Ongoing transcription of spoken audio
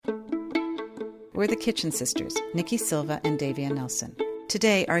We're the Kitchen Sisters, Nikki Silva and Davia Nelson.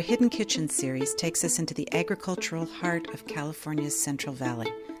 Today, our Hidden Kitchen series takes us into the agricultural heart of California's Central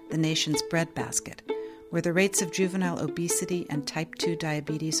Valley, the nation's breadbasket, where the rates of juvenile obesity and type 2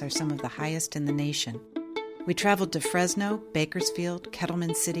 diabetes are some of the highest in the nation. We traveled to Fresno, Bakersfield,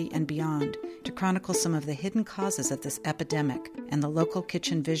 Kettleman City, and beyond to chronicle some of the hidden causes of this epidemic and the local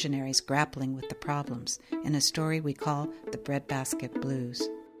kitchen visionaries grappling with the problems in a story we call the Breadbasket Blues.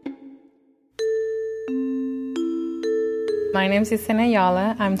 My name is Yesenia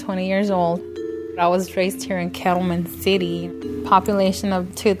Ayala. I'm 20 years old. I was raised here in Kettleman City, population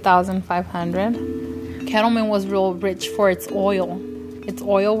of 2,500. Kettleman was real rich for its oil. Its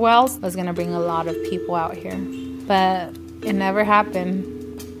oil wells was going to bring a lot of people out here, but it never happened.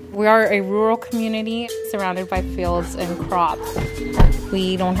 We are a rural community surrounded by fields and crops.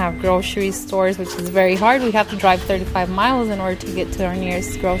 We don't have grocery stores, which is very hard. We have to drive 35 miles in order to get to our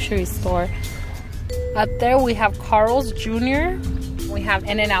nearest grocery store. Up there we have Carl's Jr. We have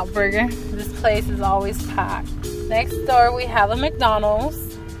In-N-Out Burger. This place is always packed. Next door we have a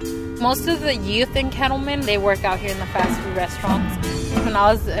McDonald's. Most of the youth in Kettleman, they work out here in the fast food restaurants. When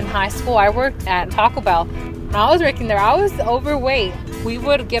I was in high school, I worked at Taco Bell. When I was working there, I was overweight. We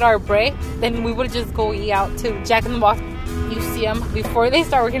would get our break, then we would just go eat out to Jack in the Box. You see them before they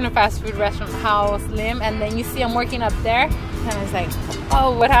start working in a fast food restaurant, how slim, and then you see them working up there, and it's like,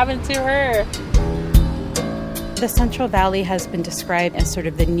 oh, what happened to her? The Central Valley has been described as sort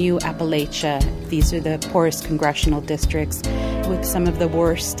of the new Appalachia. These are the poorest congressional districts with some of the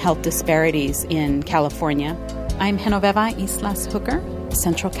worst health disparities in California. I'm Genoveva Islas Hooker,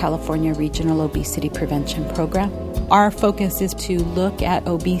 Central California Regional Obesity Prevention Program. Our focus is to look at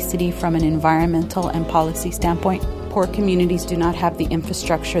obesity from an environmental and policy standpoint. Poor communities do not have the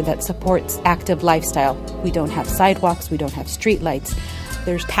infrastructure that supports active lifestyle. We don't have sidewalks, we don't have streetlights.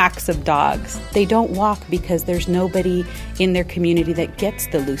 There's packs of dogs. They don't walk because there's nobody in their community that gets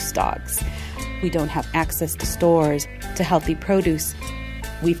the loose dogs. We don't have access to stores, to healthy produce.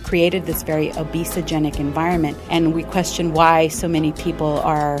 We've created this very obesogenic environment, and we question why so many people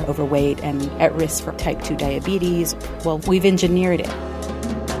are overweight and at risk for type 2 diabetes. Well, we've engineered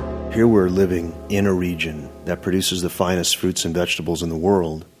it. Here we're living in a region that produces the finest fruits and vegetables in the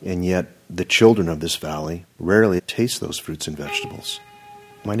world, and yet the children of this valley rarely taste those fruits and vegetables.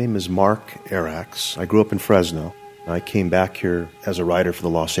 My name is Mark Arax. I grew up in Fresno. I came back here as a writer for the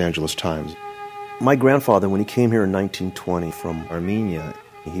Los Angeles Times. My grandfather, when he came here in 1920 from Armenia,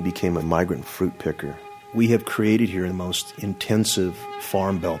 he became a migrant fruit picker. We have created here the most intensive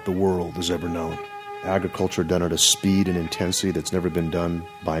farm belt the world has ever known. Agriculture done at a speed and intensity that's never been done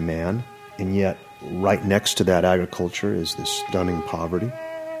by man. And yet, right next to that agriculture is this stunning poverty.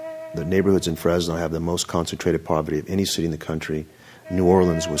 The neighborhoods in Fresno have the most concentrated poverty of any city in the country. New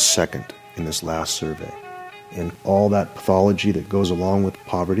Orleans was second in this last survey. And all that pathology that goes along with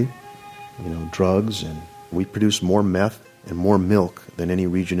poverty, drugs, and we produce more meth and more milk than any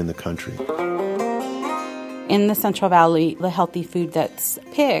region in the country. In the Central Valley, the healthy food that's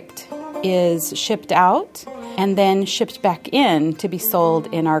picked is shipped out and then shipped back in to be sold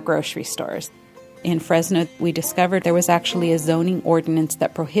in our grocery stores. In Fresno, we discovered there was actually a zoning ordinance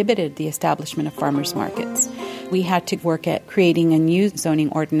that prohibited the establishment of farmers markets. We had to work at creating a new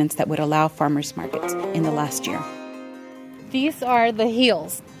zoning ordinance that would allow farmers markets in the last year. These are the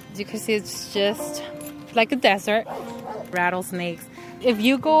hills. As you can see, it's just like a desert. Rattlesnakes. If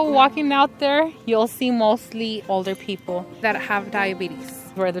you go walking out there, you'll see mostly older people that have diabetes,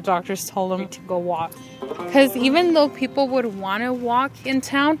 where the doctors told them to go walk. Because even though people would want to walk in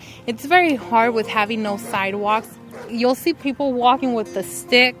town, it's very hard with having no sidewalks. You'll see people walking with a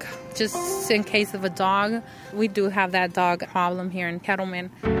stick just in case of a dog. We do have that dog problem here in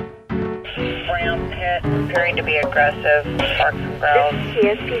Kettleman. Brown pit appearing to be aggressive, barks and growls.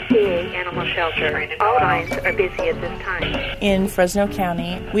 This is the SPCA Animal Shelter. All lines are busy at this time. In Fresno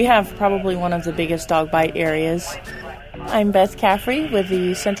County, we have probably one of the biggest dog bite areas. I'm Beth Caffrey with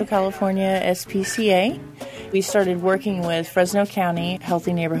the Central California SPCA. We started working with Fresno County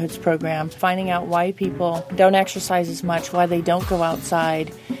Healthy Neighborhoods Program, finding out why people don't exercise as much, why they don't go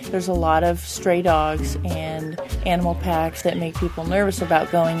outside. There's a lot of stray dogs and animal packs that make people nervous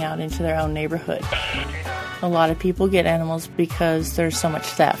about going out into their own neighborhood. A lot of people get animals because there's so much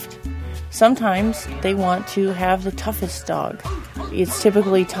theft. Sometimes they want to have the toughest dog. It's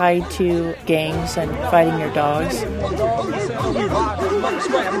typically tied to gangs and fighting your dogs.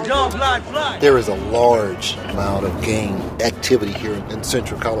 There is a large amount of gang activity here in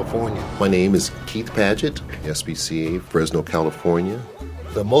Central California. My name is Keith Padgett, SPCA, Fresno, California.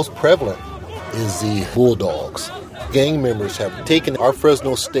 The most prevalent is the bulldogs. Gang members have taken our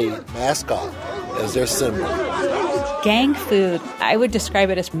Fresno State mascot as their symbol. Gang food, I would describe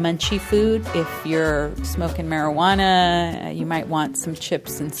it as munchy food. If you're smoking marijuana, you might want some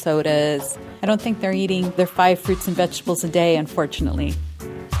chips and sodas. I don't think they're eating their 5 fruits and vegetables a day, unfortunately.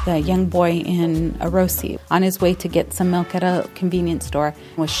 The young boy in Arosi, on his way to get some milk at a convenience store,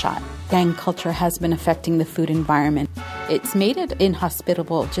 was shot. Gang culture has been affecting the food environment. It's made it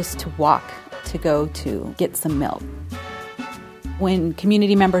inhospitable just to walk, to go to get some milk. When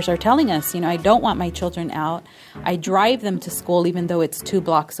community members are telling us, I don't want my children out, I drive them to school even though it's 2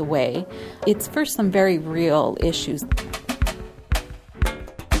 blocks away, it's for some very real issues.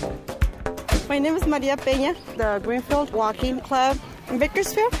 My name is Maria Peña, the Greenfield Walking Club in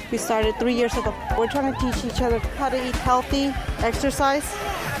Bakersfield. We started 3 years ago. We're trying to teach each other how to eat healthy, exercise.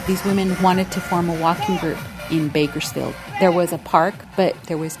 These women wanted to form a walking group in Bakersfield. There was a park, but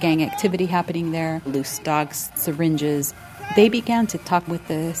there was gang activity happening there, loose dogs, syringes. They began to talk with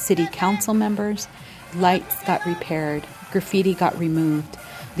the city council members. Lights got repaired. Graffiti got removed.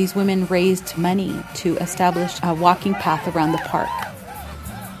 These women raised money to establish a walking path around the park.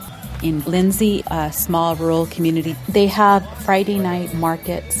 In Lindsay, a small rural community, they have Friday night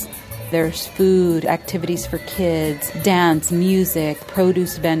markets. There's food, activities for kids, dance, music,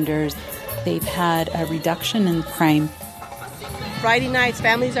 produce vendors. They've had a reduction in crime. Friday nights,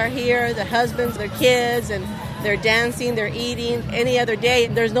 families are here, the husbands, their kids, and they're dancing, they're eating. Any other day,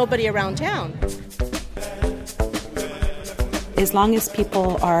 there's nobody around town. As long as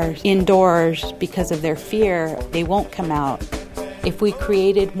people are indoors because of their fear, they won't come out. If we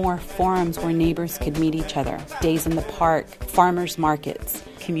created more forums where neighbors could meet each other, days in the park, farmers markets,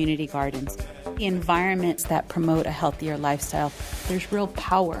 community gardens, environments that promote a healthier lifestyle, there's real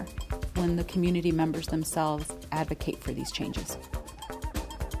power when the community members themselves advocate for these changes.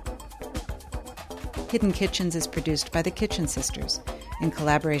 Hidden Kitchens is produced by the Kitchen Sisters in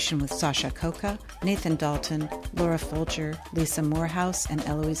collaboration with Sasha Koka, Nathan Dalton, Laura Folger, Lisa Morehouse, and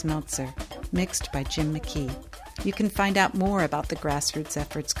Eloise Meltzer. Mixed by Jim McKee. You can find out more about the grassroots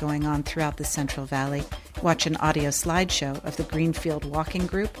efforts going on throughout the Central Valley, watch an audio slideshow of the Greenfield Walking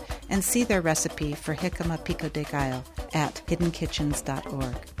Group, and see their recipe for jicama pico de gallo at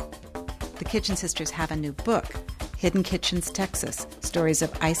hiddenkitchens.org. The Kitchen Sisters have a new book, Hidden Kitchens, Texas, stories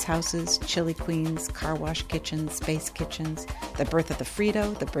of ice houses, chili queens, car wash kitchens, space kitchens, the birth of the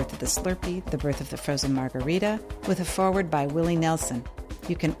Frito, the birth of the Slurpee, the birth of the frozen margarita, with a foreword by Willie Nelson.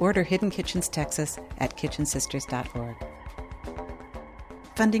 You can order Hidden Kitchens, Texas at kitchensisters.org.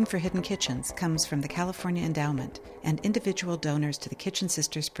 Funding for Hidden Kitchens comes from the California Endowment and individual donors to the Kitchen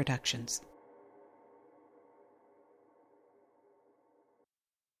Sisters Productions.